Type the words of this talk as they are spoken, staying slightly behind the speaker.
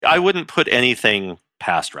I wouldn't put anything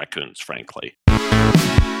past raccoons, frankly.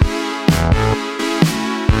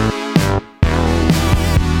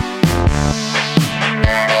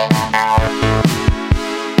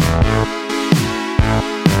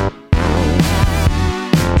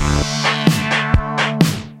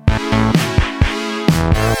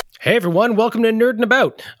 Hey everyone, welcome to Nerdin'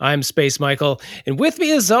 About. I'm Space Michael, and with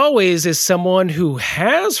me as always is someone who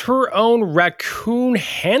has her own raccoon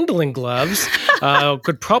handling gloves.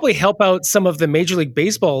 Could probably help out some of the Major League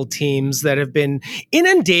Baseball teams that have been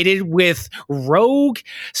inundated with rogue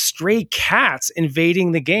stray cats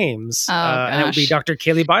invading the games. And it would be Dr.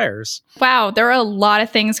 Kaylee Byers. Wow, there are a lot of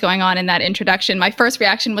things going on in that introduction. My first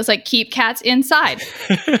reaction was like, keep cats inside.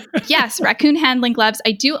 Yes, raccoon handling gloves.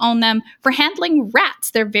 I do own them for handling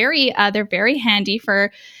rats. They're very handy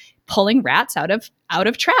for pulling rats out of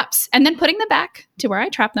traps and then putting them back to where I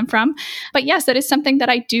trap them from. But yes, that is something that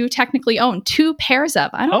I do technically own 2 pairs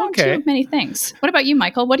of. I don't own too many things. What about you,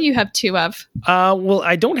 Michael? What do you have 2 of? Well,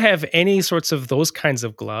 I don't have any sorts of those kinds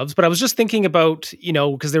of gloves, but I was just thinking about,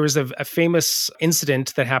 because there was a famous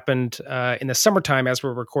incident that happened in the summertime as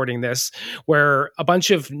we're recording this, where a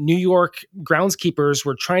bunch of New York groundskeepers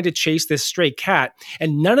were trying to chase this stray cat,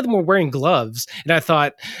 and none of them were wearing gloves. And I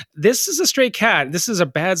thought, this is a stray cat. This is a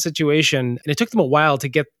bad situation. And it took them a while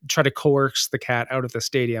to try to coerce the cat out of the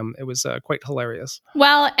stadium. It was quite hilarious.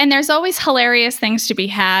 Well, and there's always hilarious things to be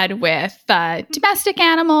had with domestic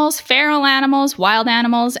animals, feral animals, wild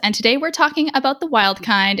animals. And today we're talking about the wild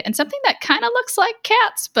kind and something that kind of looks like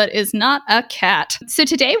cats, but is not a cat. So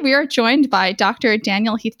today we are joined by Dr.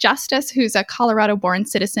 Daniel Heath Justice, who's a Colorado-born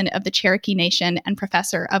citizen of the Cherokee Nation and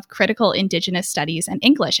professor of critical Indigenous studies and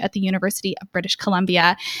English at the University of British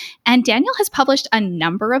Columbia. And Daniel has published a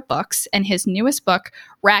number of books, and his newest book,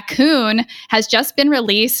 Raccoon, has just been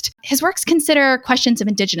released. His works consider questions of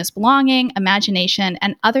Indigenous belonging, imagination,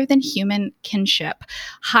 and other than human kinship.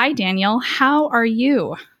 Hi, Daniel. How are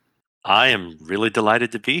you? I am really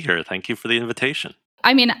delighted to be here. Thank you for the invitation.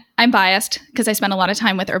 I mean, I'm biased because I spent a lot of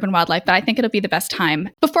time with urban wildlife, but I think it'll be the best time.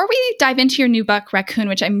 Before we dive into your new book, Raccoon,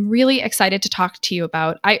 which I'm really excited to talk to you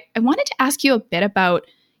about, I wanted to ask you a bit about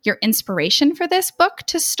your inspiration for this book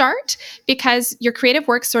to start, because your creative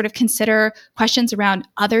works sort of consider questions around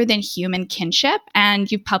other than human kinship,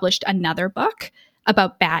 and you've published another book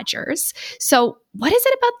about badgers. So what is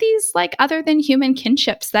it about these other than human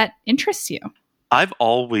kinships that interests you? I've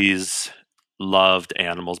always loved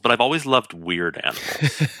animals, but I've always loved weird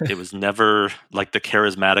animals. It was never like the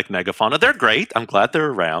charismatic megafauna. They're great. I'm glad they're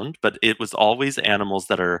around, but it was always animals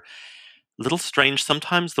that are little strange,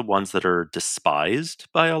 sometimes the ones that are despised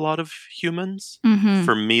by a lot of humans. Mm-hmm.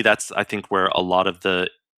 For me, that's, I think, where a lot of the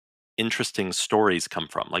interesting stories come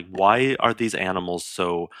from. Like, why are these animals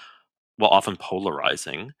so, often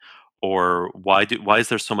polarizing? Or why is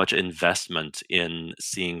there so much investment in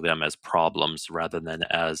seeing them as problems rather than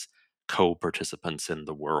as co-participants in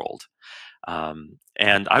the world?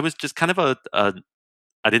 And I was just kind of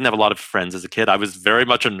I didn't have a lot of friends as a kid. I was very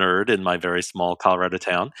much a nerd in my very small Colorado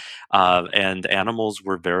town. And animals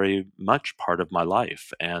were very much part of my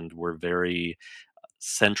life and were very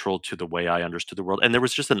central to the way I understood the world. And there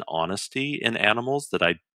was just an honesty in animals that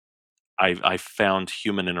I found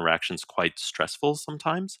human interactions quite stressful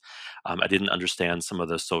sometimes. I didn't understand some of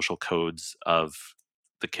the social codes of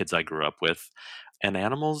the kids I grew up with. And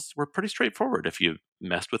animals were pretty straightforward. If you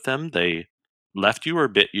messed with them, they left you or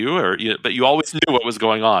bit you, but you always knew what was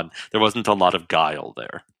going on. There wasn't a lot of guile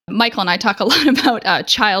there. Michael and I talk a lot about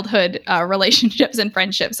childhood relationships and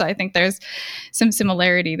friendships, so I think there's some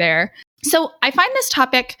similarity there. So I find this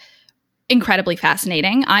topic incredibly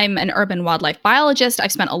fascinating. I'm an urban wildlife biologist.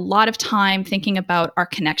 I've spent a lot of time thinking about our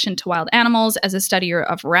connection to wild animals. As a studier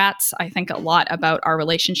of rats, I think a lot about our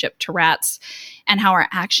relationship to rats and how our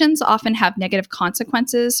actions often have negative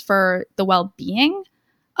consequences for the well-being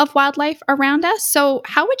of wildlife around us. So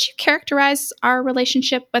how would you characterize our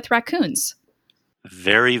relationship with raccoons?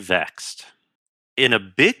 Very vexed. In a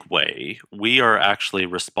big way, we are actually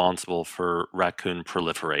responsible for raccoon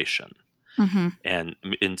proliferation. Mm-hmm.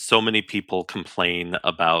 And so many people complain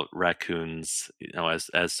about raccoons,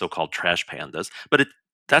 as so-called trash pandas, but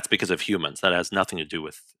that's because of humans. That has nothing to do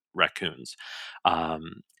with raccoons.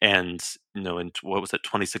 In what was it,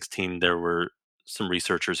 2016, there were some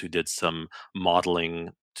researchers who did some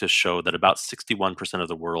modeling to show that about 61% of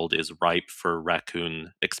the world is ripe for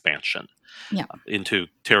raccoon expansion into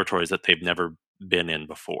territories that they've never been in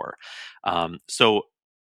before. So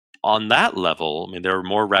on that level, I mean, there are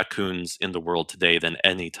more raccoons in the world today than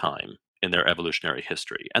any time in their evolutionary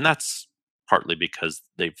history. And that's partly because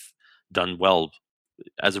they've done well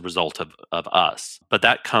as a result of us. But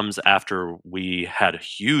that comes after we had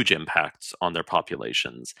huge impacts on their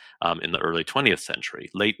populations in the early 20th century,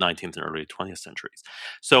 late 19th and early 20th centuries.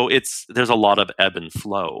 So there's a lot of ebb and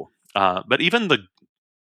flow. But even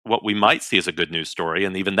what we might see as a good news story,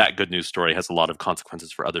 and even that good news story has a lot of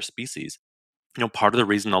consequences for other species. Part of the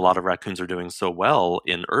reason a lot of raccoons are doing so well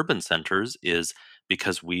in urban centers is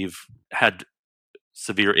because we've had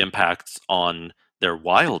severe impacts on their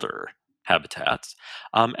wilder habitats.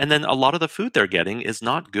 And then a lot of the food they're getting is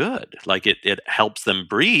not good. Like it helps them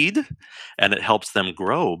breed and it helps them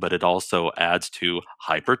grow, but it also adds to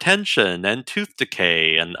hypertension and tooth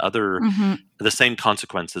decay and other Mhm. the same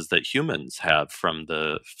consequences that humans have from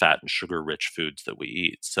the fat and sugar rich foods that we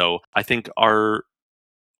eat. So I think our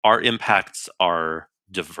impacts are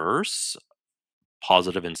diverse,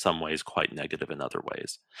 positive in some ways, quite negative in other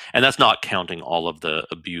ways. And that's not counting all of the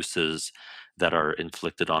abuses that are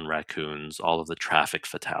inflicted on raccoons, all of the traffic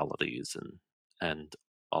fatalities and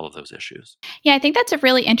all of those issues. Yeah, I think that's a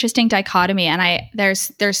really interesting dichotomy, and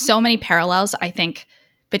there's so many parallels, I think,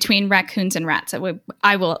 between raccoons and rats that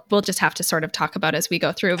we'll just have to sort of talk about as we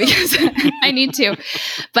go through because I need to.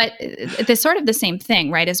 But the sort of the same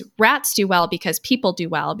thing, right? Is rats do well because people do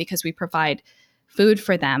well because we provide food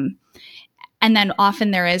for them. And then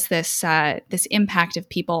often there is this impact of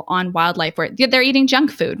people on wildlife where they're eating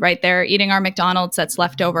junk food, right? They're eating our McDonald's that's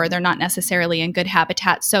left over. They're not necessarily in good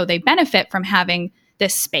habitat, so they benefit from having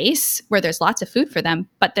this space where there's lots of food for them.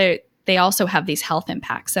 But they also have these health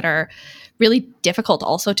impacts that are really difficult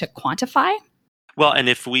also to quantify. Well, and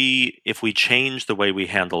if we change the way we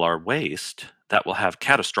handle our waste, that will have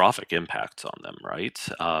catastrophic impacts on them, right?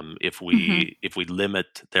 Mm-hmm. If we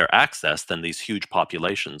limit their access, then these huge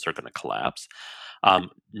populations are going to collapse.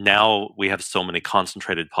 Now we have so many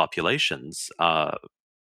concentrated populations.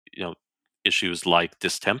 You know, issues like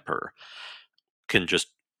distemper can just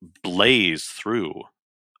blaze through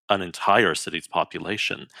an entire city's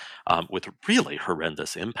population with really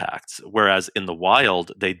horrendous impacts. Whereas in the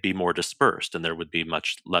wild, they'd be more dispersed and there would be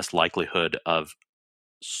much less likelihood of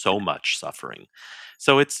so much suffering.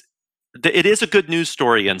 So it is a good news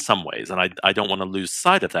story in some ways, and I don't want to lose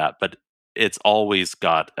sight of that, but it's always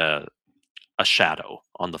got a shadow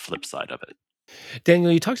on the flip side of it.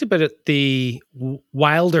 Daniel, you talked about the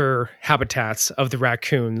wilder habitats of the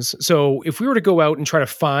raccoons. So if we were to go out and try to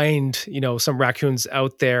find, some raccoons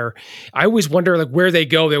out there, I always wonder like where they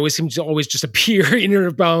go. They always seem to always just appear in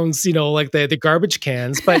and bounds, like the garbage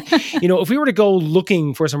cans. But, if we were to go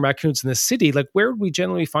looking for some raccoons in the city, like where would we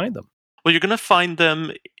generally find them? Well, you're going to find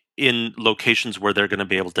them in locations where they're going to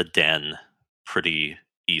be able to den pretty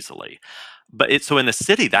easily. But so in a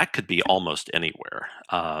city, that could be almost anywhere.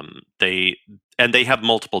 They have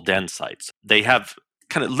multiple den sites. They have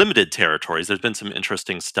kind of limited territories. There's been some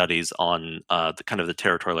interesting studies on the kind of the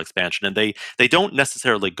territorial expansion, and they don't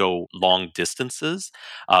necessarily go long distances.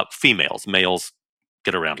 Females, males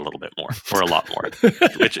get around a little bit more, or a lot more.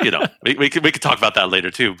 Which we could talk about that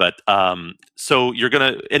later too. But so you're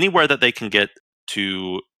gonna anywhere that they can get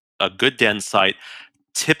to a good den site.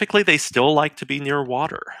 Typically, they still like to be near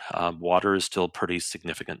water. Water is still pretty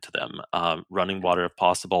significant to them. Running water, if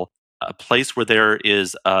possible. A place where there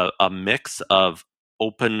is a mix of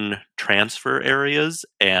open transfer areas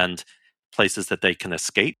and places that they can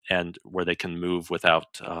escape and where they can move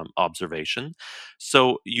without observation.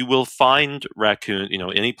 So you will find raccoon,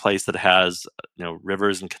 any place that has,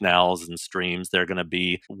 rivers and canals and streams, they're going to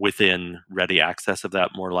be within ready access of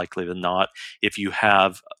that more likely than not. If you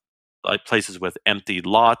have like places with empty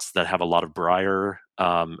lots that have a lot of briar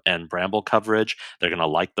and bramble coverage, they're going to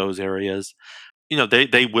like those areas.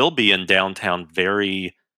 They will be in downtown,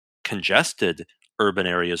 very congested urban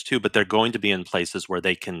areas too, but they're going to be in places where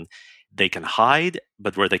they can hide,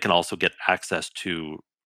 but where they can also get access to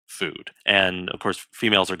food. And of course,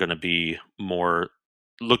 females are going to be more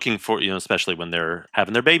looking for, especially when they're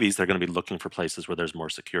having their babies, they're going to be looking for places where there's more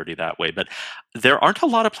security that way. But there aren't a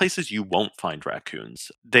lot of places you won't find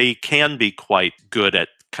raccoons. They can be quite good at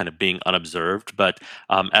kind of being unobserved, but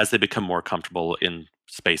as they become more comfortable in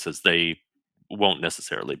spaces, they won't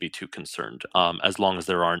necessarily be too concerned, as long as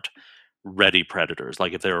there aren't ready predators.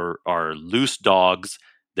 Like if there are loose dogs,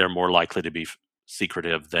 they're more likely to be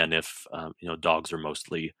secretive than if dogs are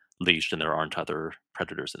mostly leashed and there aren't other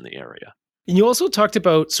predators in the area. And you also talked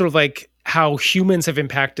about sort of like how humans have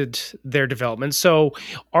impacted their development. So,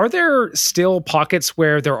 are there still pockets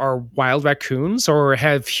where there are wild raccoons, or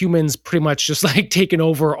have humans pretty much just like taken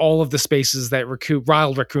over all of the spaces that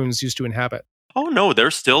wild raccoons used to inhabit? Oh no,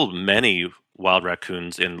 there's still many wild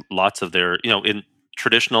raccoons in lots of their, in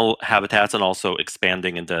traditional habitats and also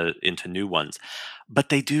expanding into new ones. But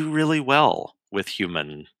they do really well with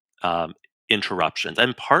human um, interruptions.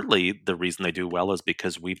 And partly the reason they do well is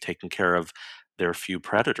because we've taken care of their few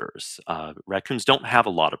predators. Raccoons don't have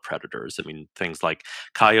a lot of predators. I mean, things like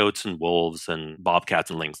coyotes and wolves and bobcats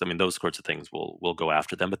and lynx. I mean, those sorts of things will go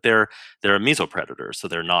after them, but they're a mesopredator, so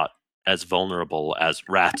they're not as vulnerable as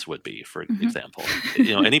rats would be, for example.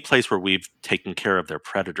 Any place where we've taken care of their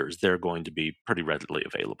predators, they're going to be pretty readily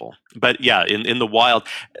available. But yeah, in the wild,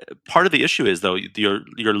 part of the issue is though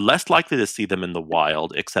you're less likely to see them in the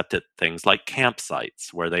wild, except at things like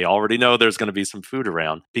campsites where they already know there's going to be some food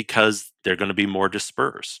around because they're going to be more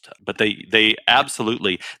dispersed. But they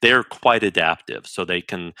absolutely, they're quite adaptive, so they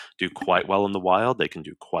can do quite well in the wild. They can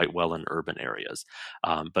do quite well in urban areas,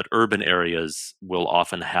 but urban areas will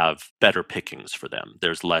often have better pickings for them.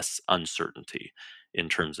 There's less uncertainty in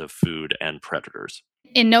terms of food and predators.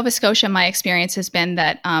 In Nova Scotia, my experience has been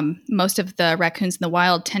that most of the raccoons in the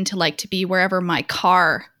wild tend to like to be wherever my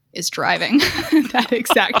car is driving at that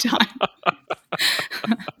exact time.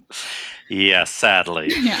 Yeah, sadly.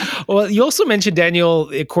 Yeah. Well, you also mentioned, Daniel,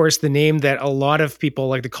 of course, the name that a lot of people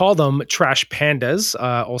like to call them, trash pandas,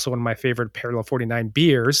 also one of my favorite Parallel 49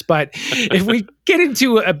 beers. But if we get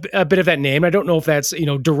into a bit of that name, I don't know if that's,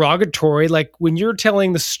 derogatory. Like when you're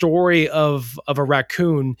telling the story of a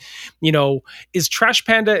raccoon, is trash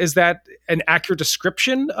panda, is that an accurate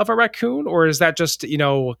description of a raccoon? Or is that just,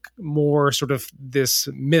 more sort of this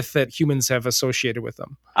myth that humans have associated with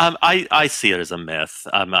them? I see it as a myth.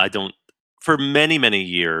 I don't. For many, many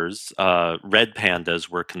years, red pandas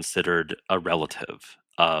were considered a relative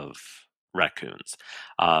of raccoons,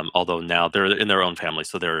 although now they're in their own family,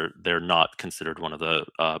 so they're not considered one of the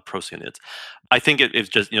procyonids. I think it's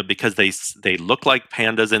just because they look like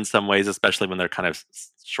pandas in some ways, especially when they're kind of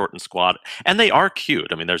short and squat, and they are cute.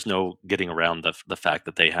 I mean, there's no getting around the fact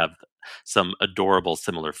that they have some adorable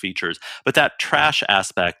similar features. But that trash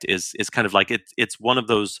aspect is kind of like it's one of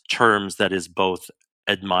those terms that is both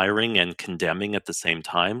admiring and condemning at the same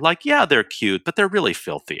time. Like, yeah, they're cute, but they're really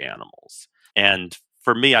filthy animals. And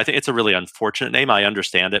for me, I think it's a really unfortunate name. I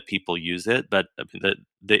understand it; people use it, but I mean,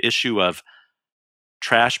 the issue of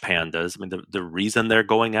trash pandas. I mean, the reason they're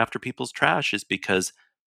going after people's trash is because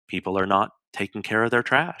people are not taking care of their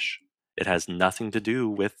trash. It has nothing to do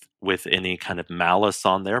with any kind of malice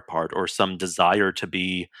on their part or some desire to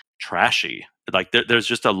be trashy. Like there's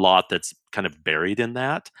just a lot that's kind of buried in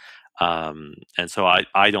that, and so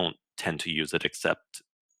I don't tend to use it except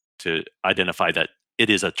to identify that it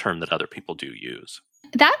is a term that other people do use.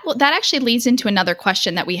 That actually leads into another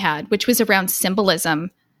question that we had, which was around symbolism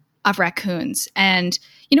of raccoons. And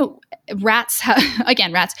rats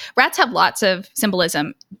have lots of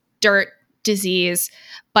symbolism: dirt, disease,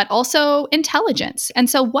 but also intelligence. And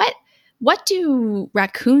so what do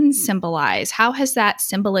raccoons symbolize? How has that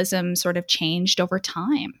symbolism sort of changed over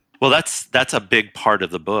time? Well, that's a big part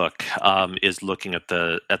of the book, is looking at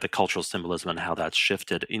the cultural symbolism and how that's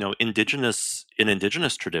shifted. In indigenous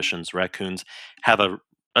traditions, raccoons have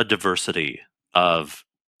a diversity of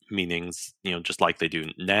meanings, just like they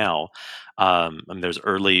do now. And there's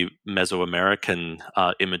early Mesoamerican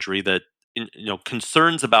imagery that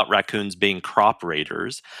concerns about raccoons being crop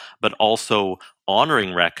raiders, but also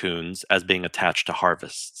honoring raccoons as being attached to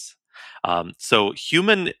harvests. So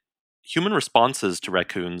human responses to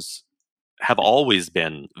raccoons have always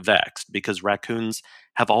been vexed because raccoons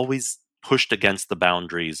have always pushed against the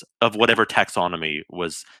boundaries of whatever taxonomy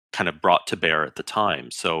was kind of brought to bear at the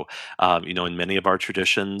time. So, in many of our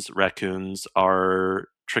traditions, raccoons are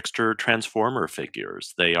trickster transformer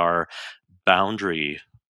figures. They are boundary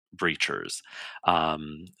breachers.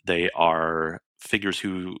 They are figures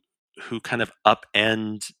who kind of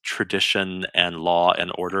upend tradition and law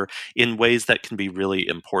and order in ways that can be really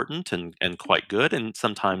important and quite good, and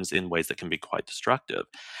sometimes in ways that can be quite destructive.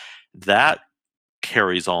 That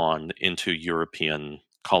carries on into European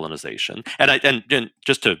colonization. And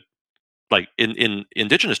just to, like, in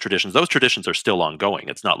indigenous traditions, those traditions are still ongoing.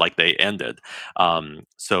 It's not like they ended.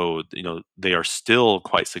 So they are still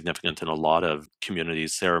quite significant in a lot of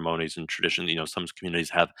communities, ceremonies, and tradition. Some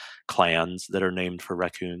communities have clans that are named for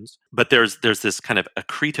raccoons. But there's this kind of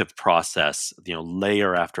accretive process,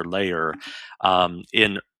 layer after layer,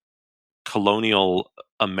 in colonial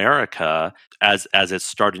America, as it's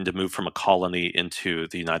starting to move from a colony into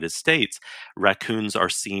the United States. Raccoons are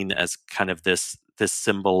seen as kind of this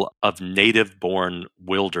symbol of native-born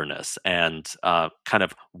wilderness and kind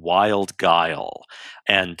of wild guile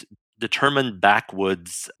and determined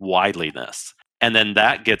backwoods wideliness. And then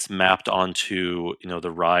that gets mapped onto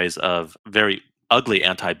the rise of very ugly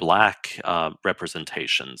anti-black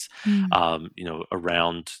representations.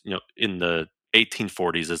 Around in the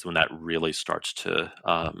 1840s is when that really starts to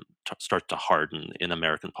start to harden in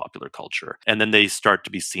American popular culture. And then they start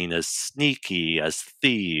to be seen as sneaky, as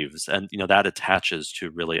thieves, and that attaches to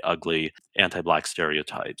really ugly anti-black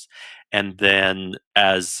stereotypes. And then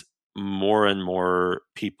as more and more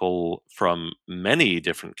people from many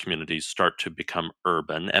different communities start to become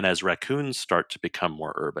urban, and as raccoons start to become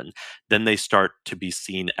more urban, then they start to be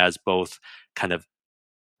seen as both kind of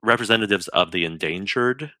representatives of the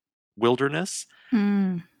endangered wilderness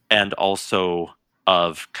Mm. and also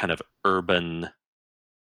of kind of urban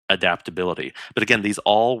adaptability. But again, these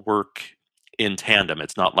all work in tandem.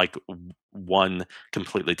 It's not like one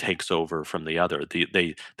completely takes over from the other.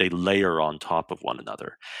 They layer on top of one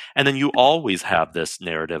another. And then you always have this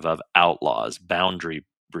narrative of outlaws, boundary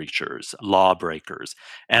breachers, lawbreakers.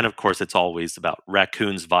 And of course, it's always about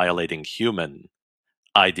raccoons violating human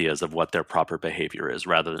ideas of what their proper behavior is,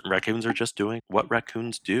 rather than raccoons are just doing what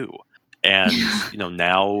raccoons do. And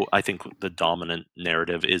now I think the dominant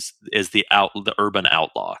narrative is the urban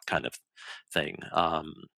outlaw kind of thing.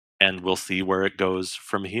 And we'll see where it goes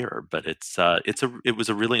from here. But it was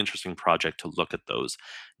a really interesting project to look at those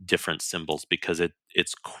different symbols, because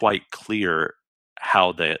it's quite clear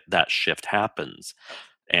how that shift happens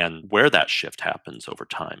and where that shift happens over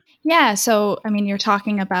time. Yeah. So, I mean, you're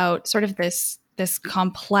talking about sort of this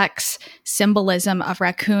complex symbolism of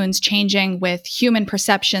raccoons changing with human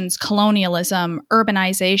perceptions, colonialism,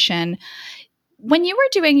 urbanization. When you were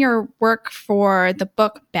doing your work for the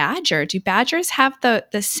book Badger, do badgers have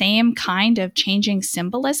the same kind of changing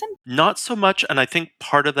symbolism? Not so much, and I think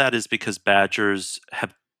part of that is because badgers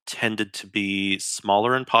have tended to be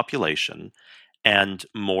smaller in population and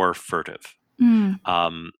more furtive. Mm.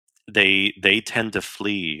 Um, they tend to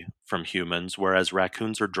flee from humans, whereas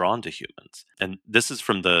raccoons are drawn to humans. And this is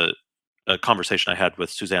from the a conversation I had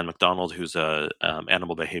with Suzanne McDonald, who's a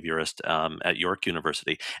animal behaviorist at York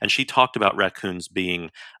University, and she talked about raccoons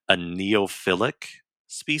being a neophilic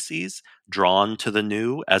species drawn to the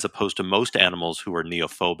new, as opposed to most animals who are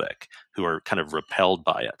neophobic, who are kind of repelled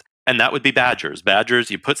by it. And that would be badgers.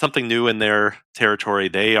 Badgers, you put something new in their territory,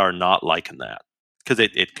 they are not liking that, because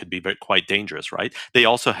it could be quite dangerous, right? They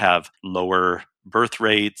also have lower birth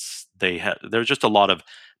rates. There's just a lot of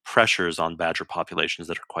pressures on badger populations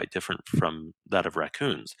that are quite different from that of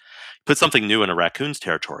raccoons. Put something new in a raccoon's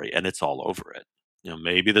territory, and it's all over it.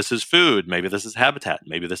 Maybe this is food, maybe this is habitat,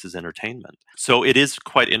 maybe this is entertainment. So it is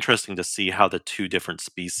quite interesting to see how the two different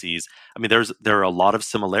species. I mean, there are a lot of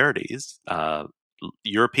similarities.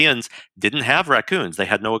 Europeans didn't have raccoons; they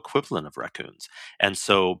had no equivalent of raccoons, and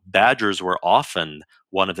so badgers were often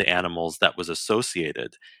one of the animals that was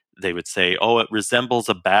associated. They would say, "Oh, it resembles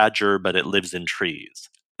a badger, but it lives in trees."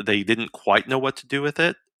 They didn't quite know what to do with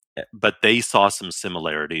it, but they saw some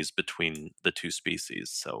similarities between the two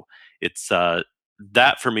species. So it's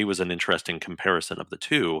that for me was an interesting comparison of the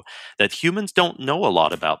two. That humans don't know a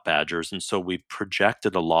lot about badgers, and so we've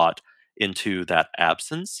projected a lot into that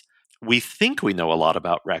absence. We think we know a lot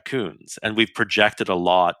about raccoons, and we've projected a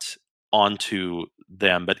lot onto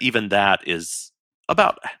them, but even that is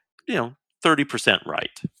about 30%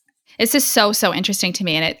 right. It's just so interesting to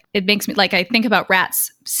me. And it makes me like, I think about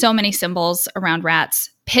rats, so many symbols around rats,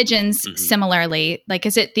 pigeons, Mhm. similarly. Like,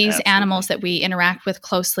 is it these Absolutely. animals that we interact with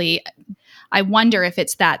closely? I wonder if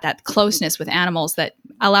it's that closeness with animals that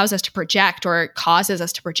allows us to project or causes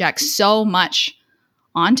us to project so much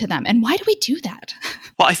onto them. And why do we do that?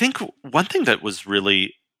 Well, I think one thing that was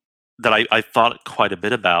really that I thought quite a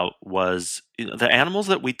bit about was the animals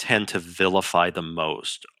that we tend to vilify the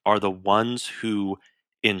most are the ones who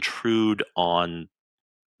intrude on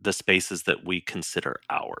the spaces that we consider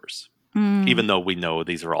ours, Mm. even though we know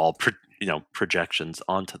these are all projections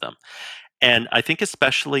onto them. And I think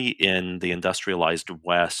especially in the industrialized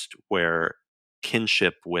West, where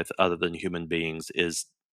kinship with other than human beings is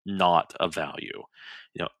not a value.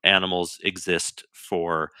 Animals exist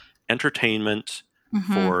for entertainment,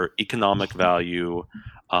 Hmm. for economic value,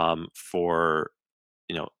 for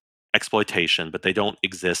you know exploitation, but they don't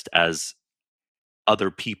exist as other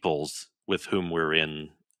peoples with whom we're in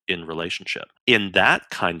relationship. In that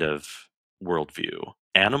kind of worldview,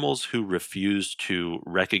 animals who refuse to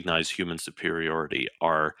recognize human superiority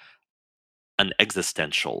are an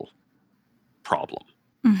existential problem.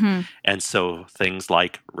 Hmm. And so things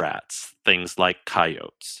like rats, things like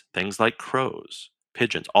coyotes, things like crows,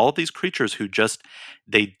 pigeons, all of these creatures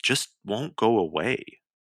they just won't go away.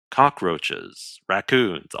 Cockroaches,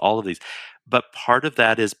 raccoons, all of these. But part of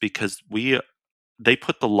that is because they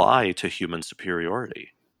put the lie to human superiority.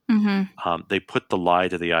 Hmm. They put the lie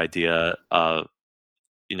to the idea of,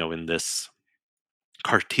 in this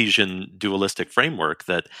Cartesian dualistic framework,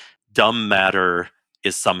 that dumb matter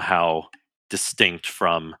is somehow distinct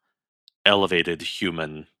from elevated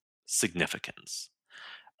human significance.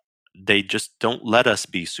 They just don't let us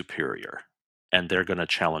be superior, and they're going to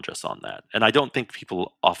challenge us on that. And I don't think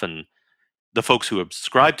people often, the folks who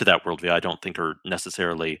subscribe to that worldview, I don't think are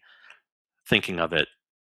necessarily thinking of it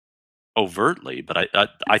overtly, but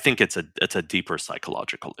I think it's a deeper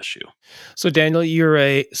psychological issue. So, Daniel, you're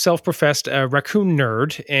a self-professed raccoon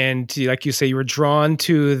nerd, and like you say, you were drawn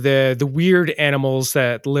to the weird animals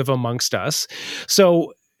that live amongst us.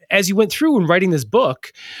 So, as you went through and writing this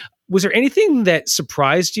book, was there anything that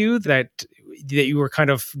surprised you that you were kind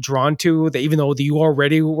of drawn to? That even though you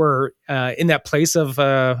already were in that place of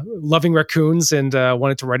loving raccoons and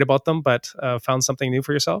wanted to write about them, but found something new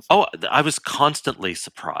for yourself? Oh, I was constantly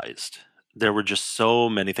surprised. There were just so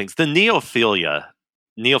many things. The neophobia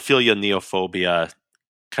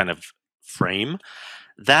kind of frame,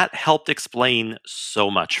 that helped explain so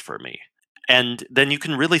much for me. And then you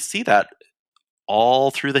can really see that all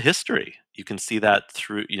through the history. You can see that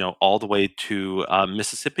through, all the way to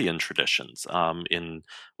Mississippian traditions in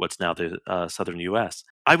what's now the southern U.S.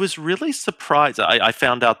 I was really surprised. I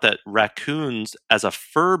found out that raccoons, as a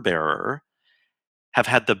fur bearer, have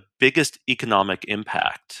had the biggest economic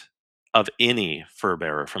impact of any fur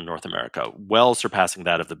bearer from North America, well surpassing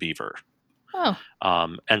that of the beaver, Oh,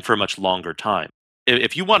 and for a much longer time.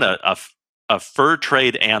 If you want a fur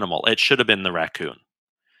trade animal, it should have been the raccoon.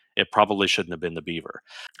 It probably shouldn't have been the beaver.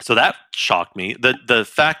 So that shocked me. The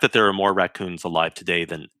fact that there are more raccoons alive today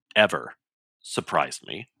than ever surprised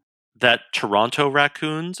me. That Toronto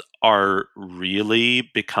raccoons are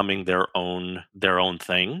really becoming their own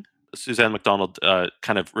thing. Suzanne MacDonald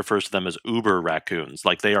kind of refers to them as uber raccoons.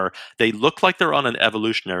 Like they look like they're on an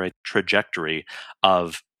evolutionary trajectory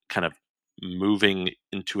of kind of moving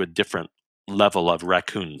into a different level of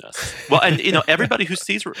raccoonness. Well, and everybody who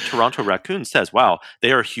sees Toronto raccoons says, "Wow,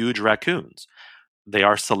 they are huge raccoons." They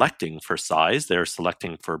are selecting for size. They're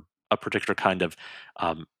selecting for a particular kind of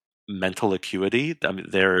mental acuity. I mean,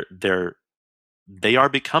 they are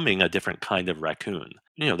becoming a different kind of raccoon.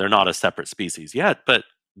 They're not a separate species yet, but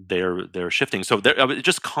they're shifting. So they're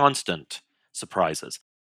just constant surprises.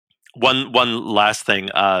 One last thing,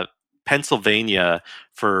 Pennsylvania,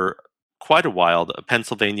 for quite a while,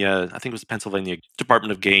 Pennsylvania, I think it was the Pennsylvania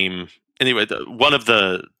Department of Game. Anyway, one of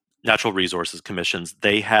the Natural Resources Commissions,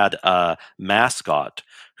 they had a mascot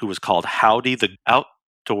who was called Howdy the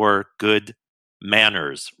Outdoor Good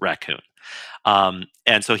Manners Raccoon. And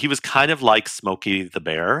so he was kind of like Smokey the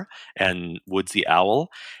Bear and Woodsy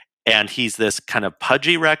Owl. And he's this kind of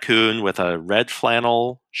pudgy raccoon with a red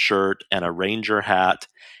flannel shirt and a ranger hat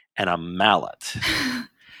and a mallet.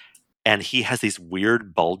 And he has these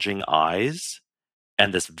weird bulging eyes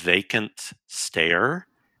and this vacant stare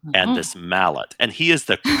and this mallet. And he is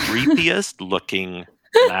the creepiest looking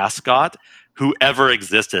mascot who ever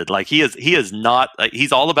existed. Like he is not, like,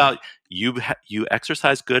 he's all about you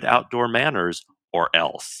exercise good outdoor manners or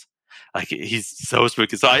else. Like he's so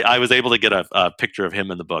spooky. So I was able to get a picture of him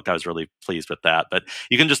in the book. I was really pleased with that. But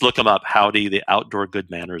you can just look him up, Howdy the Outdoor Good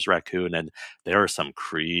Manners Raccoon, and there are some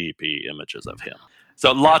creepy images of him.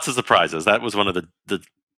 So lots of surprises. That was one of the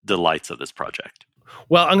delights of this project.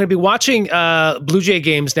 Well, I'm going to be watching Blue Jay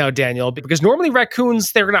games now, Daniel, because normally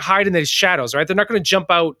raccoons, they're going to hide in the shadows, right? They're not going to jump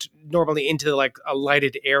out normally into like a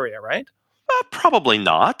lighted area, right? Probably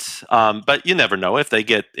not, but you never know if they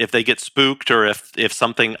get spooked or if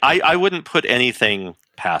something. I wouldn't put anything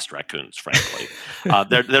past raccoons, frankly.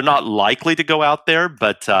 They're not likely to go out there,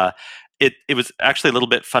 but it was actually a little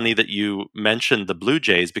bit funny that you mentioned the Blue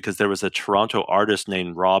Jays, because there was a Toronto artist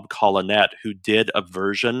named Rob Collinette who did a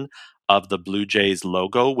version of the Blue Jays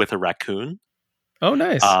logo with a raccoon. Oh,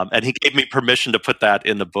 nice. And he gave me permission to put that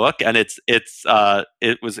in the book, and it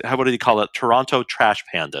was, what did he call it? Toronto Trash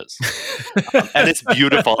Pandas, and it's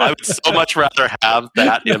beautiful. I would so much rather have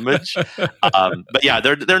that image. But yeah,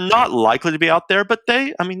 they're not likely to be out there, but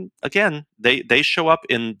again, they show up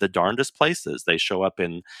in the darndest places. They show up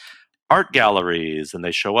in art galleries, and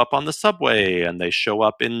they show up on the subway, and they show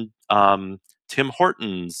up in Tim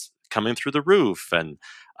Hortons coming through the roof, and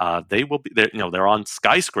they will be there. They're on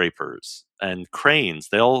skyscrapers and cranes.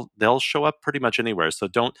 They'll show up pretty much anywhere. So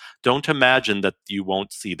don't imagine that you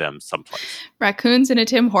won't see them someplace. Raccoons in a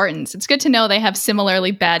Tim Hortons. It's good to know they have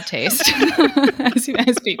similarly bad taste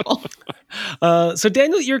as people. So,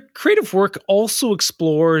 Daniel, your creative work also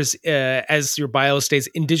explores, as your bio states,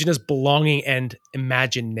 Indigenous belonging and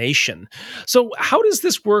imagination. So, how does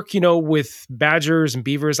this work, with badgers and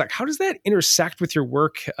beavers? Like, how does that intersect with your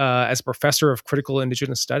work as a professor of critical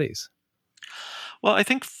Indigenous studies? Well, I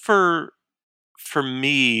think for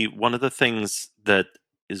me, one of the things that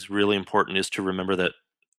is really important is to remember that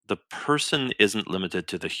the person isn't limited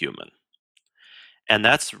to the human. And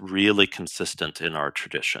that's really consistent in our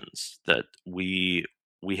traditions, that we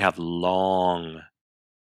have long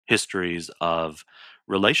histories of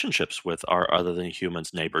relationships with our other than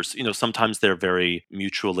humans neighbors. Sometimes they're very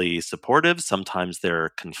mutually supportive, sometimes they're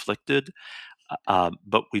conflicted,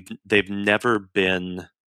 but they've never been,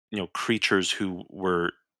 creatures who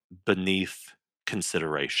were beneath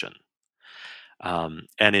consideration.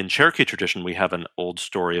 And in Cherokee tradition, we have an old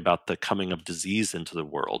story about the coming of disease into the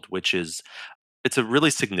world, which is it's a really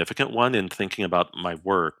significant one in thinking about my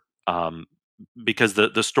work, because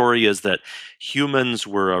the story is that humans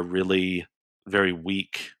were a really very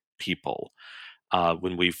weak people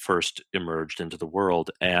when we first emerged into the world.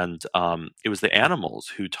 And it was the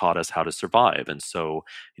animals who taught us how to survive. And so,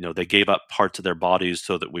 they gave up parts of their bodies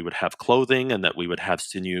so that we would have clothing and that we would have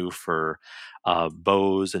sinew for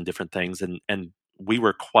bows and different things. And we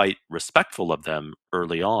were quite respectful of them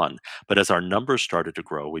early on. But as our numbers started to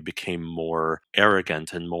grow, we became more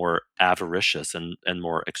arrogant and more avaricious and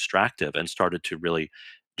more extractive, and started to really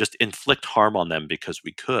just inflict harm on them because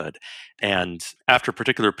we could. And after a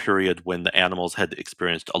particular period when the animals had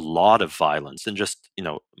experienced a lot of violence and just,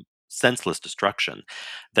 senseless destruction,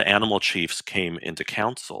 the animal chiefs came into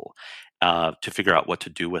council to figure out what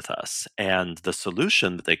to do with us. And the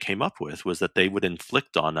solution that they came up with was that they would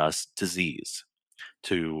inflict on us disease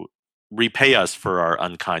to repay us for our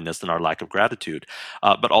unkindness and our lack of gratitude,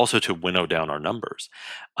 but also to winnow down our numbers.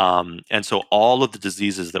 And so all of the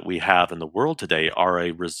diseases that we have in the world today are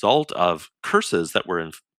a result of curses that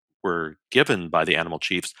were given by the animal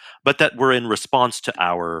chiefs, but that were in response to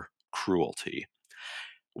our cruelty.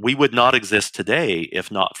 We would not exist today if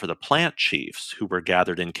not for the plant chiefs who were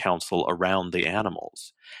gathered in council around the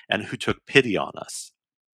animals and who took pity on us.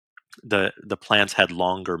 The plants had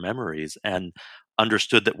longer memories and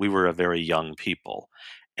understood that we were a very young people.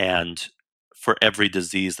 And for every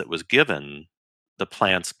disease that was given, the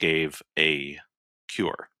plants gave a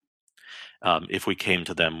cure, if we came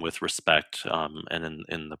to them with respect, and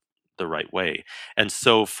in the right way. And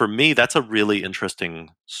so for me, that's a really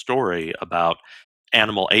interesting story about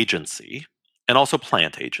animal agency and also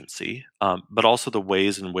plant agency, but also the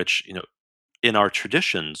ways in which, in our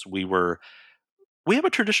traditions, we have a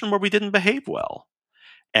tradition where we didn't behave well.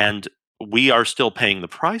 And we are still paying the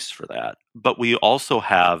price for that. But we also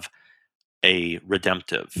have a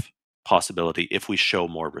redemptive possibility if we show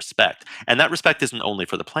more respect. And that respect isn't only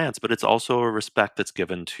for the plants, but it's also a respect that's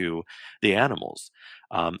given to the animals.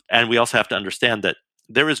 And we also have to understand that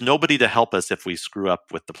there is nobody to help us if we screw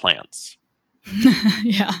up with the plants.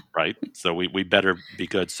 Yeah. Right? So we better be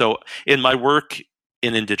good. So in my work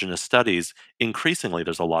in Indigenous studies, increasingly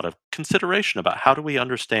there's a lot of consideration about how do we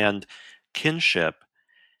understand kinship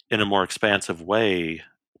in a more expansive way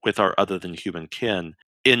with our other than human kin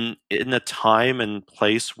in a time and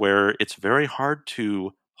place where it's very hard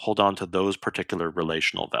to hold on to those particular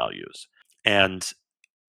relational values. And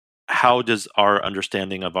how does our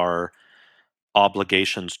understanding of our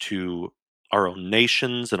obligations to our own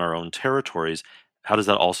nations and our own territories, how does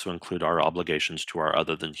that also include our obligations to our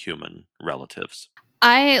other than human relatives?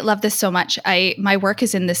 I love this so much. My work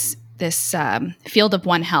is in this field of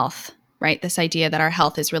One Health, right? This idea that our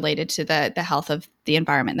health is related to the health of the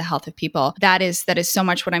environment, the health of people. That is so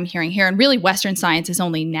much what I'm hearing here. And really, Western science is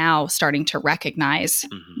only now starting to recognize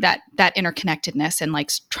that interconnectedness and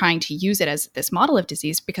like trying to use it as this model of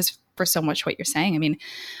disease. Because for so much what you're saying, I mean,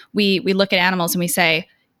 we look at animals and we say,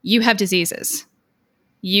 you have diseases,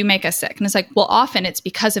 you make us sick. And it's like, well, often it's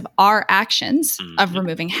because of our actions of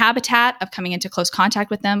removing habitat, of coming into close contact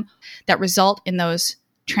with them, that result in those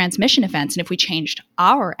transmission events. And if we changed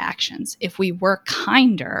our actions, if we were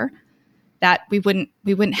kinder, that we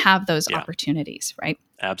wouldn't have those opportunities, right?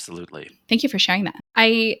 Absolutely. Thank you for sharing that.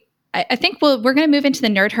 I think we're going to move into the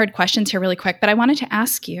nerd herd questions here really quick, but I wanted to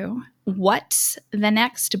ask you, what's the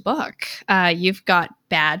next book? You've got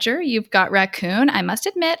Badger, you've got Raccoon. I must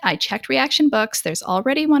admit, I checked Reaction Books. There's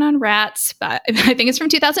already one on rats, but I think it's from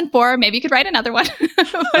 2004. Maybe you could write another one.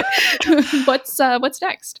 What's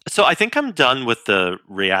next? So I think I'm done with the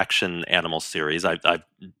Reaction Animal series. I've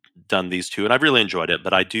done these two, and I've really enjoyed it.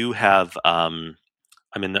 But I do have, I'm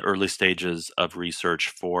in the early stages of research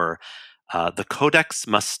for the Codex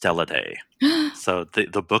Mustelidae. So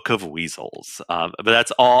the Book of Weasels, but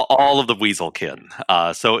that's all of the weasel kin.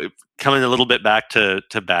 So coming a little bit back to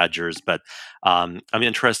badgers, but I'm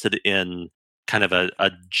interested in kind of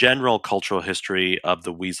a general cultural history of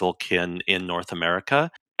the weasel kin in North America,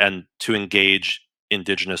 and to engage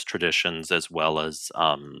indigenous traditions as well as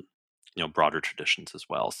broader traditions as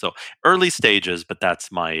well. So early stages, but that's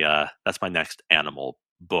my next animal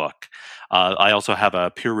book. I also have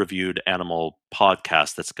a peer-reviewed animal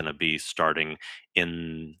podcast that's going to be starting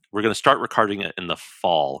we're going to start recording it in the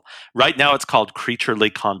fall. Right now it's called Creaturely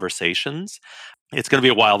Conversations. It's going to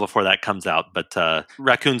be a while before that comes out, but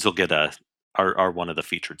raccoons will get are one of the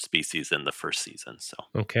featured species in the first season. So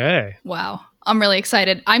Okay. Wow. I'm really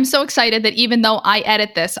excited. I'm so excited that even though I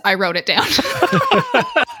edit this, I wrote it down.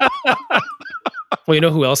 Well, you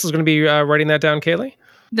know who else is going to be writing that down, Kaylee?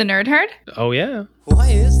 The Nerd Herd? Oh, yeah. Why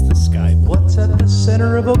is the sky blue? What's at the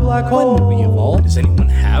center of a black hole? When we evolve, does anyone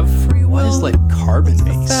have free will? Why is life carbon-based?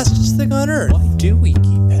 The fastest thing on Earth. Why do we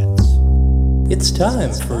keep pets? It's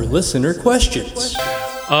time for listener questions.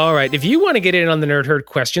 All right. If you want to get in on the Nerd Herd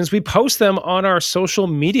questions, we post them on our social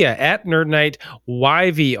media at Nerd Night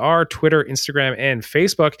YVR, Twitter, Instagram, and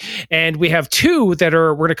Facebook. And we have two that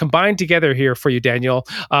we're going to combine together here for you, Daniel.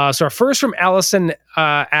 So our first from Allison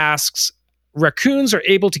asks, raccoons are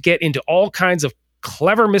able to get into all kinds of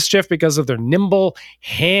clever mischief because of their nimble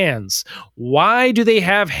hands. Why do they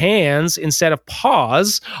have hands instead of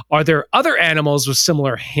paws? Are there other animals with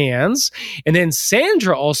similar hands? And then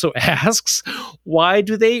Sandra also asks, why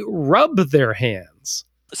do they rub their hands?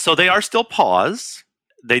 So they are still paws.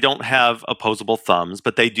 They don't have opposable thumbs,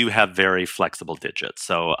 but they do have very flexible digits.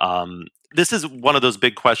 So this is one of those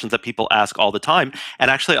big questions that people ask all the time. And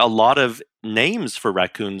actually, a lot of names for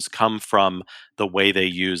raccoons come from the way they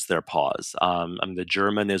use their paws. The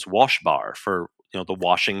German is Waschbar for the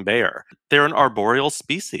washing bear. They're an arboreal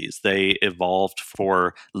species. They evolved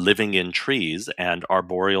for living in trees, and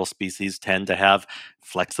arboreal species tend to have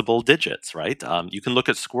flexible digits, right? You can look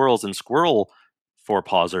at squirrels, and squirrel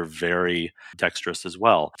forepaws are very dexterous as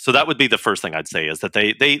well. So that would be the first thing I'd say, is that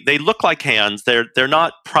they look like hands. They're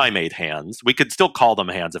not primate hands. We could still call them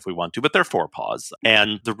hands if we want to, but they're forepaws.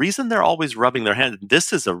 And the reason they're always rubbing their hand,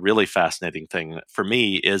 this is a really fascinating thing for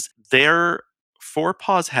me, is their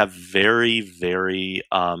forepaws have very, very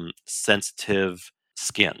sensitive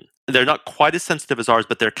skin. They're not quite as sensitive as ours,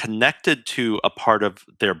 but they're connected to a part of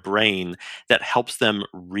their brain that helps them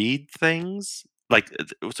read things.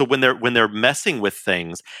 So when they're messing with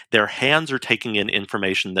things, their hands are taking in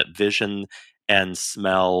information that vision and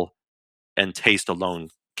smell and taste alone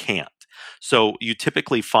can't. So you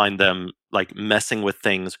typically find them like messing with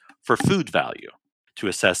things for food value to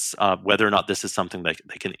assess whether or not this is something that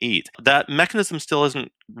they can eat. That mechanism still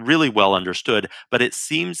isn't really well understood, but it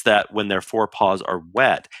seems that when their forepaws are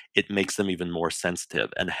wet, it makes them even more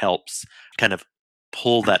sensitive and helps kind of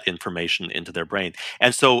pull that information into their brain.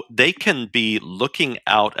 And so they can be looking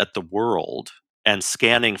out at the world and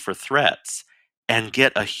scanning for threats and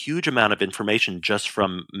get a huge amount of information just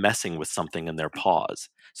from messing with something in their paws.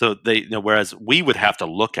 So whereas we would have to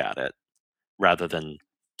look at it rather than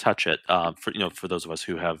touch it, for those of us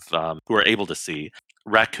who are able to see,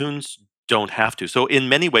 raccoons don't have to. So in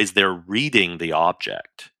many ways, they're reading the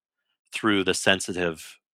object through the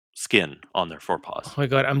sensitive skin on their forepaws. Oh my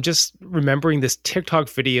God, I'm just remembering this TikTok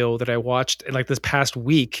video that I watched in like this past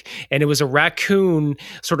week, and it was a raccoon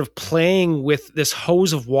sort of playing with this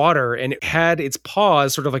hose of water, and it had its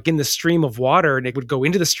paws sort of like in the stream of water, and it would go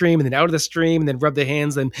into the stream and then out of the stream and then rub the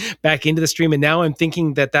hands and back into the stream. And now I'm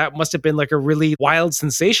thinking that must have been like a really wild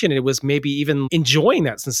sensation. It was maybe even enjoying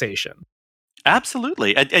that sensation.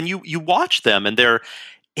 Absolutely. And you watch them, and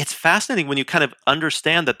it's fascinating when you kind of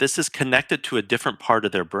understand that this is connected to a different part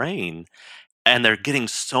of their brain, and they're getting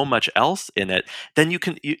so much else in it. Then you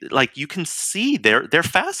can see they're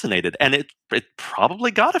fascinated, and it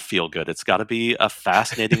probably got to feel good. It's got to be a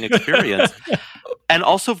fascinating experience. And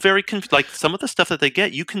also very like some of the stuff that they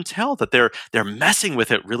get, you can tell that they're messing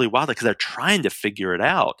with it really wildly because they're trying to figure it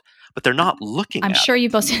out, but they're not looking I'm at sure it.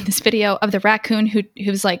 you've both seen this video of the raccoon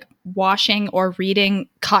who's like washing or reading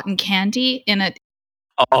cotton candy in a...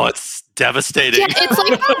 Oh, it's devastating. Yeah, it's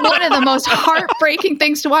like one of the most heartbreaking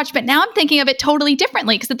things to watch. But now I'm thinking of it totally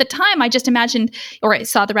differently, because at the time I just imagined, or I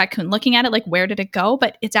saw the raccoon looking at it like, where did it go?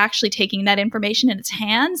 But it's actually taking that information in its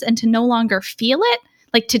hands, and to no longer feel it,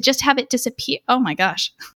 like to just have it disappear. Oh my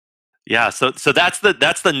gosh. Yeah, so that's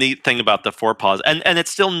the neat thing about the forepaws, and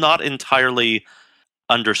it's still not entirely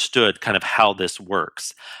understood kind of how this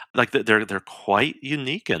works. Like they're quite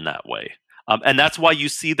unique in that way. And that's why you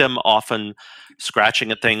see them often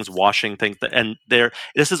scratching at things, washing things. And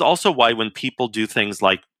this is also why when people do things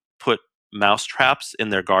like put mouse traps in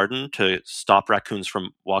their garden to stop raccoons from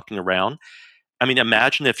walking around. I mean,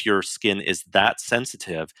 imagine if your skin is that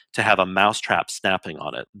sensitive to have a mouse trap snapping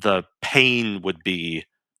on it. The pain would be,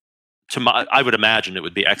 I would imagine it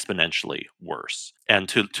would be exponentially worse. And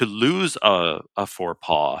to lose a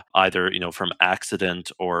forepaw, either from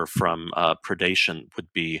accident or from predation,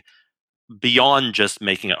 would be beyond just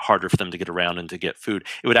making it harder for them to get around and to get food,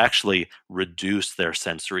 it would actually reduce their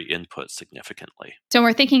sensory input significantly. So when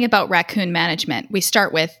we're thinking about raccoon management, we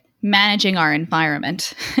start with managing our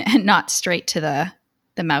environment and not straight to the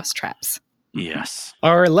mouse traps. Yes.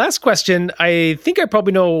 Our last question, I think I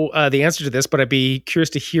probably know the answer to this, but I'd be curious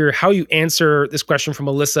to hear how you answer this question from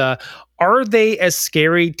Melissa. Are they as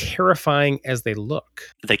scary, terrifying as they look?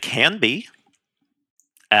 They can be.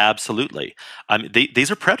 Absolutely.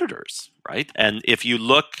 These are predators, right? And if you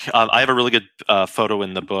look, I have a really good photo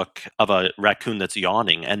in the book of a raccoon that's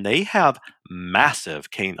yawning, and they have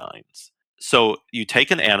massive canines. So you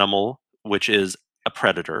take an animal, which is a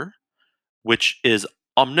predator, which is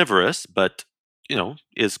omnivorous, but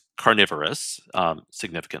is carnivorous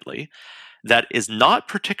significantly, that is not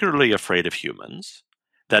particularly afraid of humans,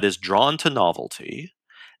 that is drawn to novelty,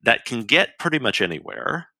 that can get pretty much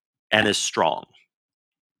anywhere, and is strong.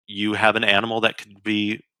 You have an animal that could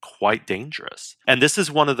be quite dangerous. And this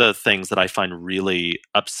is one of the things that I find really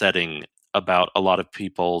upsetting about a lot of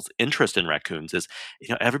people's interest in raccoons is,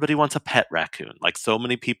 everybody wants a pet raccoon. Like, so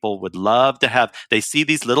many people would love to have, they see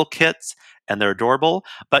these little kits and they're adorable,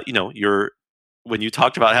 but when you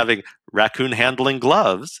talked about having raccoon handling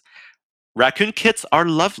gloves, raccoon kits are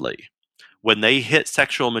lovely. When they hit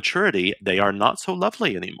sexual maturity, they are not so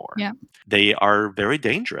lovely anymore. Yeah. They are very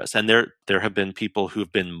dangerous. And there have been people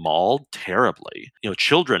who've been mauled terribly.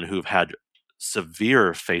 Children who've had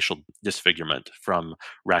severe facial disfigurement from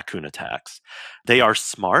raccoon attacks. They are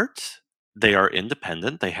smart. They are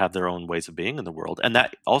independent. They have their own ways of being in the world. And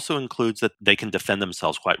that also includes that they can defend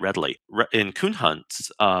themselves quite readily. In coon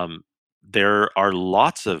hunts, there are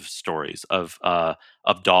lots of stories of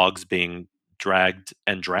dogs being dragged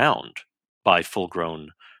and drowned by full-grown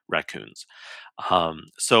raccoons.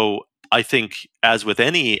 So I think, as with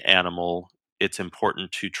any animal, it's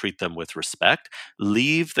important to treat them with respect.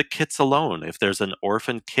 Leave the kits alone. If there's an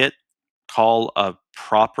orphan kit, call a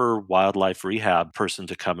proper wildlife rehab person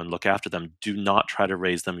to come and look after them. Do not try to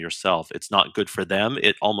raise them yourself. It's not good for them.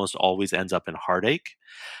 It almost always ends up in heartache.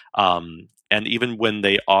 And even when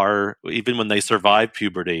they survive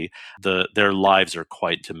puberty, their lives are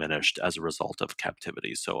quite diminished as a result of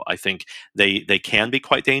captivity. So I think they can be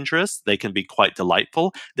quite dangerous. They can be quite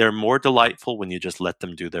delightful. They're more delightful when you just let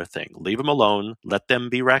them do their thing. Leave them alone. Let them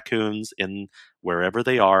be raccoons in wherever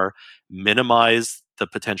they are. Minimize the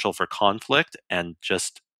potential for conflict and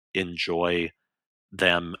just enjoy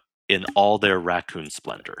them in all their raccoon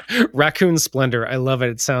splendor. Raccoon splendor. I love it.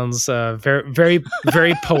 It sounds very, very,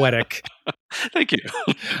 very poetic. Thank you.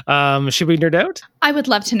 Should we nerd out? I would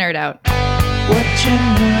love to nerd out. What you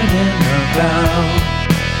nerding about?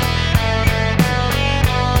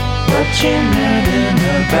 What you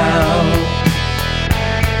nerding about?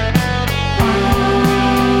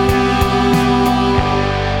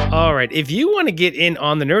 All right. If you want to get in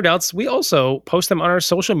on the nerd outs, we also post them on our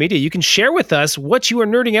social media. You can share with us what you are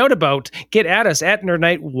nerding out about. Get at us at Nerd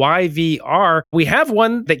Night YVR. We have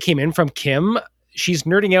one that came in from Kim. She's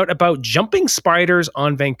nerding out about jumping spiders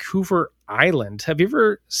on Vancouver Island. Have you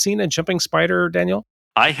ever seen a jumping spider, Daniel?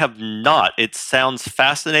 I have not. It sounds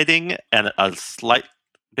fascinating and a slight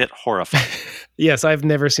bit horrifying. Yes, I've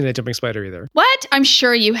never seen a jumping spider either. What? I'm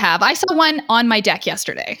sure you have. I saw one on my deck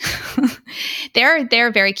yesterday.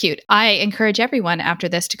 They're very cute. I encourage everyone after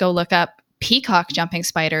this to go look up peacock jumping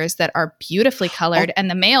spiders that are beautifully colored, and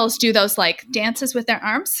the males do those like dances with their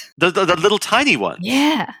arms. The little tiny ones.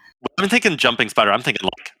 Yeah. I'm thinking jumping spider. I'm thinking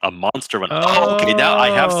like a monster one. Oh, okay. Now I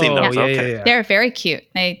have seen those. Yeah, okay. yeah. They're very cute.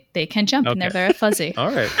 They can jump and they're very fuzzy.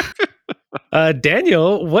 All right.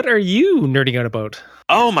 Daniel, what are you nerding out about?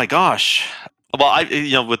 Oh my gosh.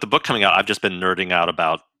 Well, with the book coming out, I've just been nerding out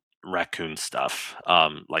about raccoon stuff.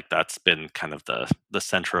 Like that's been kind of the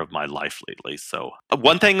center of my life lately. So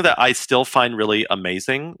one thing that I still find really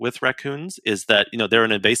amazing with raccoons is that, they're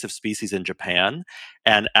an invasive species in Japan.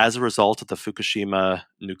 And as a result of the Fukushima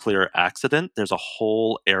nuclear accident, there's a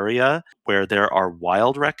whole area where there are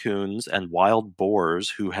wild raccoons and wild boars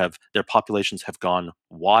who their populations have gone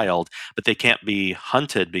wild, but they can't be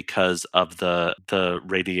hunted because of the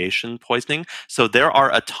radiation poisoning. So there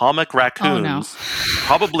are atomic raccoons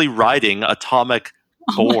probably riding atomic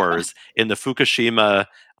boars in the Fukushima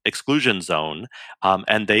exclusion zone,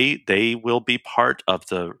 and they will be part of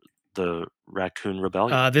the raccoon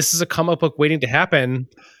rebellion. This is a comic book waiting to happen.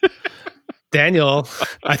 Daniel,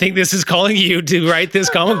 I think this is calling you to write this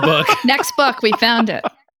comic book. Next book, we found it.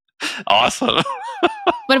 Awesome.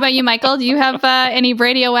 What about you, Michael? Do you have any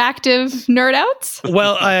radioactive nerd outs?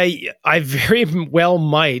 Well, I very well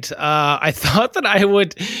might. I thought that I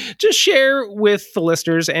would just share with the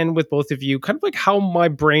listeners and with both of you kind of like how my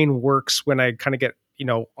brain works when I kind of get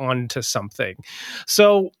onto something.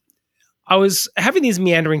 So I was having these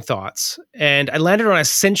meandering thoughts, and I landed on a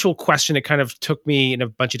central question that kind of took me in a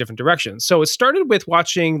bunch of different directions. So it started with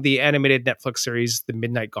watching the animated Netflix series, The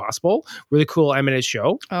Midnight Gospel, really cool animated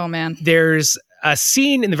show. Oh, man. There's a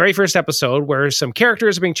scene in the very first episode where some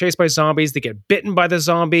characters are being chased by zombies. They get bitten by the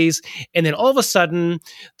zombies. And then all of a sudden,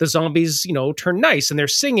 the zombies, turn nice and they're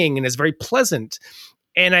singing and it's very pleasant.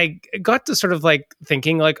 And I got to sort of like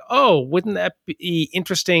thinking like, oh, wouldn't that be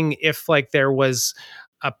interesting if like there was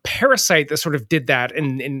a parasite that sort of did that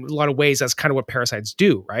in a lot of ways. That's kind of what parasites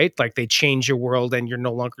do, right? Like they change your world and you're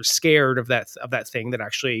no longer scared of that thing that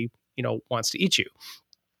actually, wants to eat you.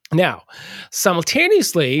 Now,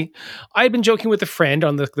 simultaneously, I've been joking with a friend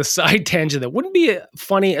on the side tangent that wouldn't be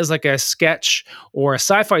funny as like a sketch or a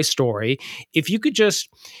sci-fi story if you could just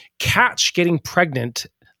catch getting pregnant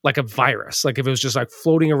like a virus, like if it was just like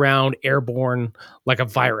floating around airborne like a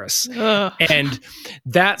virus. And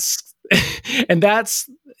that's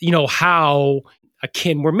how a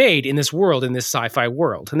kin were made in this world, in this sci-fi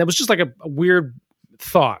world. And that was just like a weird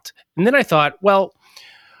thought. And then I thought, well,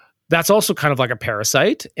 that's also kind of like a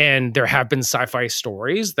parasite. And there have been sci-fi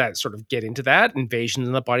stories that sort of get into that. Invasion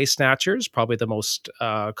of the Body Snatchers, probably the most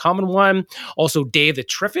common one. Also, Day of the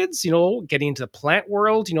Triffids, getting into the plant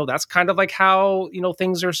world. That's kind of like how,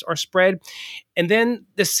 things are spread. And then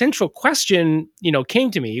the central question, came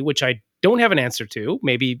to me, which I don't have an answer to.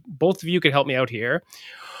 Maybe both of you could help me out here.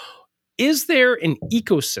 Is there an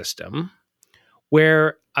ecosystem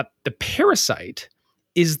where the parasite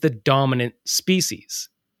is the dominant species?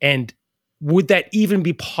 And would that even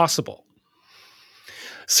be possible?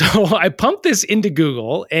 So I pumped this into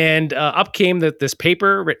Google, and up came this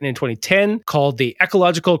paper written in 2010 called The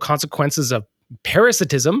Ecological Consequences of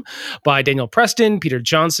Parasitism by Daniel Preston, Peter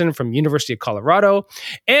Johnson from University of Colorado.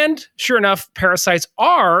 And sure enough, parasites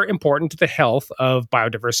are important to the health of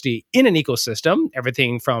biodiversity in an ecosystem,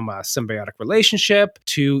 everything from a symbiotic relationship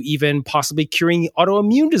to even possibly curing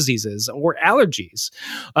autoimmune diseases or allergies.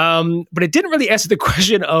 But it didn't really answer the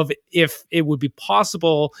question of if it would be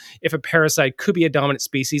possible if a parasite could be a dominant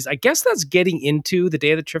species. I guess that's getting into the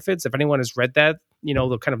Day of the Triffids. If anyone has read that,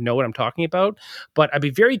 they'll kind of know what I'm talking about. But I'd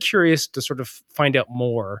be very curious to sort of find out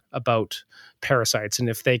more about parasites and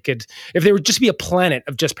if there would just be a planet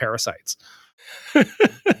of just parasites.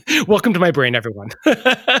 Welcome to my brain, everyone.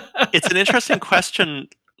 It's an interesting question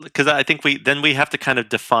because I think we have to kind of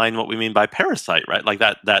define what we mean by parasite, right? Like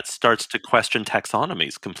that starts to question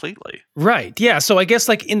taxonomies completely. Right. Yeah. So I guess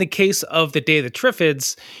like in the case of the Day of the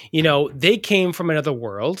Triffids, they came from another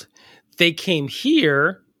world. They came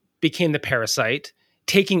here, became the parasite,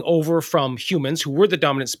 taking over from humans who were the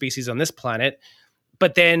dominant species on this planet.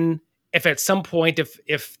 But then if at some point,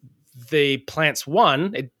 if the plants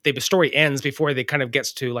won, the story ends before they kind of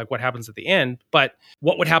gets to like what happens at the end. But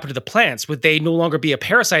what would happen to the plants? Would they no longer be a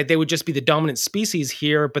parasite? They would just be the dominant species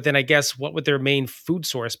here. But then I guess what would their main food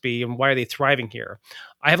source be and why are they thriving here?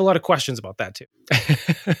 I have a lot of questions about that too.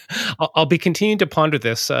 I'll be continuing to ponder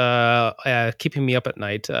this, keeping me up at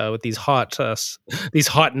night with these hot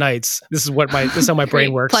nights. This is how my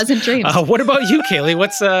brain works. Pleasant dreams. What about you, Kaylee?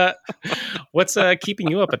 What's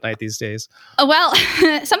keeping you up at night these days? Well,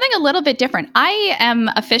 something a little bit different. I am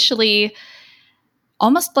officially,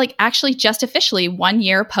 almost like actually just officially 1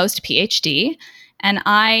 year post PhD. And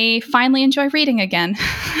I finally enjoy reading again.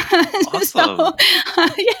 Awesome. So,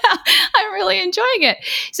 yeah, I'm really enjoying it.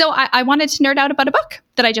 So I wanted to nerd out about a book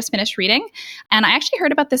that I just finished reading. And I actually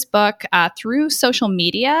heard about this book through social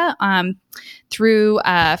media, through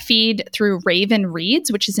a feed through Raven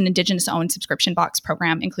Reads, which is an Indigenous-owned subscription box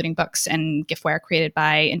program, including books and giftware created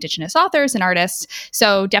by Indigenous authors and artists.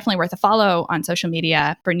 So definitely worth a follow on social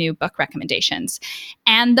media for new book recommendations.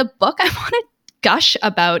 And the book I want to gush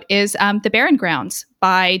about is The Barren Grounds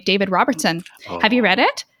by David Robertson. Oh, have you read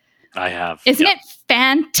it? I have. Isn't it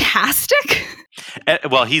fantastic?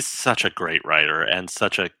 Well, he's such a great writer and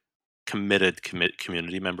such a committed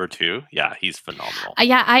community member too. Yeah, he's phenomenal.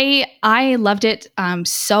 Yeah, I loved it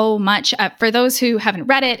so much. For those who haven't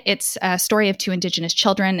read it, it's a story of two Indigenous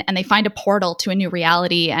children, and they find a portal to a new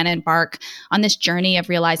reality and embark on this journey of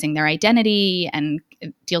realizing their identity, and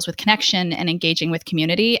it deals with connection and engaging with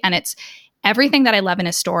community. And it's everything that I love in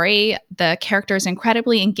a story. The character is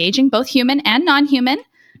incredibly engaging, both human and non-human,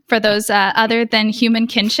 for those other than human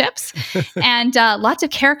kinships. And lots of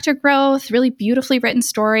character growth, really beautifully written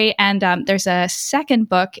story. And there's a second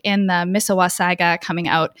book in the Misawa saga coming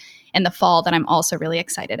out in the fall that I'm also really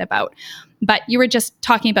excited about. But you were just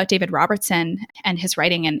talking about David Robertson and his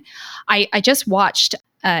writing. And I just watched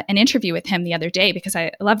an interview with him the other day because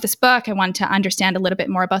I love this book. I wanted to understand a little bit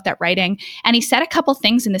more about that writing. And he said a couple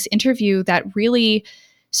things in this interview that really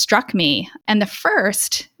struck me. And the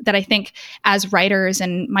first that I think as writers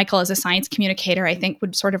and Michael as a science communicator, I think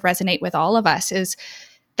would sort of resonate with all of us is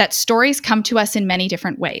that stories come to us in many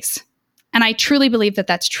different ways. And I truly believe that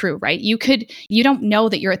that's true, right? You don't know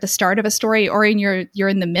that you're at the start of a story or you're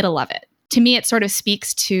in the middle of it. To me, it sort of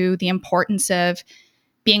speaks to the importance of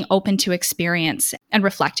being open to experience and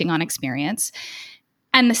reflecting on experience.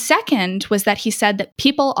 And the second was that he said that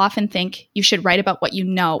people often think you should write about what you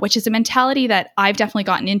know, which is a mentality that I've definitely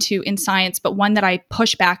gotten into in science, but one that I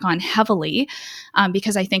push back on heavily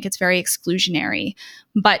because I think it's very exclusionary.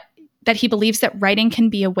 But that he believes that writing can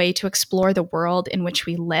be a way to explore the world in which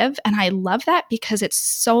we live. And I love that because it's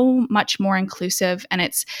so much more inclusive and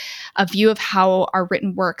it's a view of how our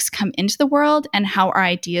written works come into the world and how our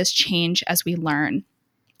ideas change as we learn.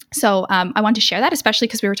 So I wanted to share that, especially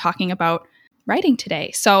because we were talking about writing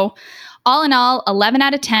today. So all in all, 11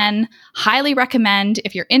 out of 10, highly recommend.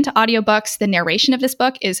 If you're into audiobooks, the narration of this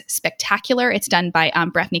book is spectacular. It's done by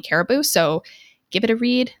Breffney Caribou. So give it a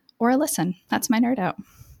read or a listen. That's my nerd out.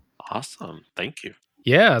 Awesome. Thank you.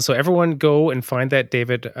 Yeah, so everyone go and find that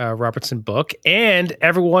David Robertson book, and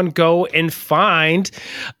everyone go and find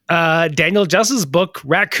Daniel Justice's book,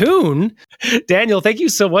 Raccoon. Daniel, thank you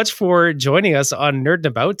so much for joining us on Nerdin'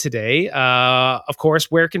 About today. Of course,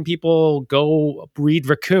 where can people go read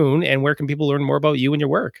Raccoon, and where can people learn more about you and your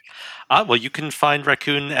work? Well, you can find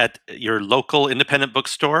Raccoon at your local independent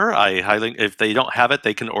bookstore. If they don't have it,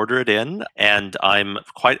 they can order it in. And I'm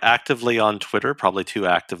quite actively on Twitter, probably too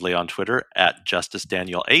actively on Twitter, at Justice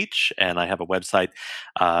Daniel H. And I have a website,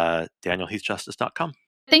 danielheathjustice.com.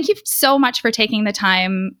 Thank you so much for taking the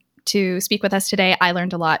time to speak with us today. I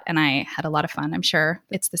learned a lot and I had a lot of fun. I'm sure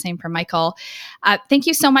it's the same for Michael. Thank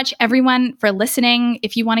you so much, everyone, for listening.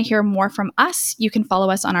 If you want to hear more from us, you can follow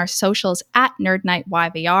us on our socials at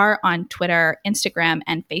NerdNightYVR on Twitter, Instagram,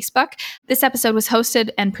 and Facebook. This episode was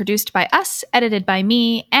hosted and produced by us, edited by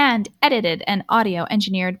me, and edited and audio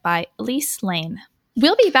engineered by Elise Lane.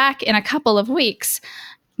 We'll be back in a couple of weeks,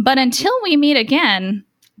 but until we meet again,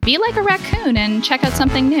 be like a raccoon and check out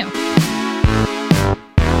something new.